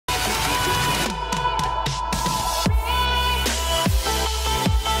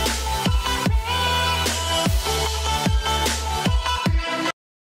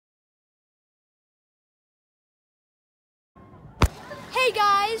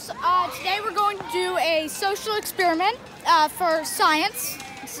graders. Today we're going to do a social experiment for science.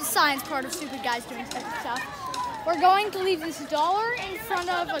 This is the science part of Stupid Guys Doing Stupid Stuff. We're going to leave this dollar in front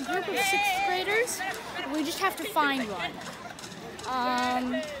of a group of 6th graders. We just have to find one.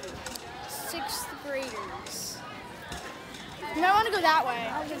 6th graders. You might want to go that way,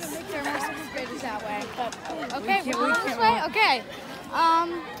 because there are more 6th graders that way. But okay, we're going this way? Okay.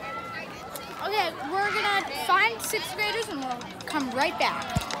 Okay, we're gonna find 6th graders and we'll come right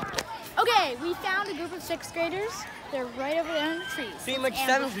back. Okay, we found a group of 6th graders. They're right over there in the trees. Pretty much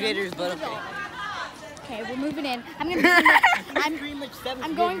 7th graders, but okay. Okay, we're moving in. I'm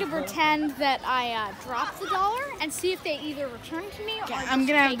going to pretend that I dropped the dollar and see if they either return to me or I'm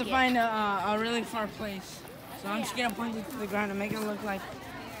gonna have to find a really far place. So I'm just gonna point it to the ground and make it look like.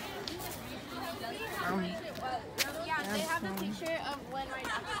 Yeah, they have a picture of when my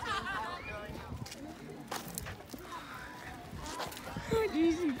Oh,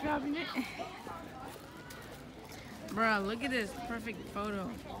 jeez, he's dropping it. Bro, look at this perfect photo.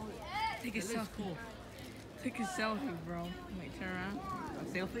 Take a selfie. Cool. Take a selfie, bro. Wait, turn around. A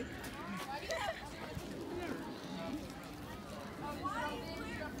selfie?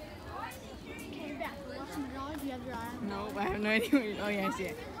 Okay, back. Do you have your eye on? No, I have no idea where you. Oh, yeah, I see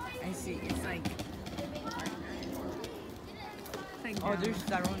it. I see. It's like. Oh, there's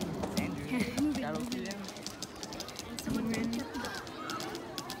that one. Andrew. That'll do them.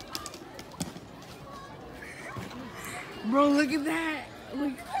 Bro, look at that.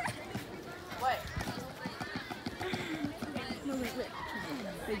 Look. What? No, wait.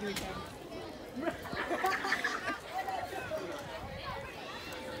 They do it.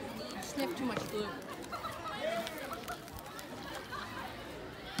 I sniffed too much glue.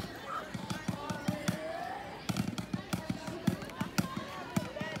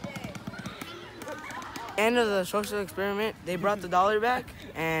 End of the social experiment, they brought the dollar back,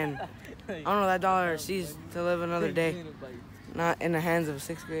 and I don't know, that dollar ceased to live another day. Not in the hands of a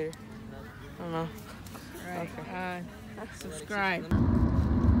 6th grader. I don't know. Right. Okay. Subscribe.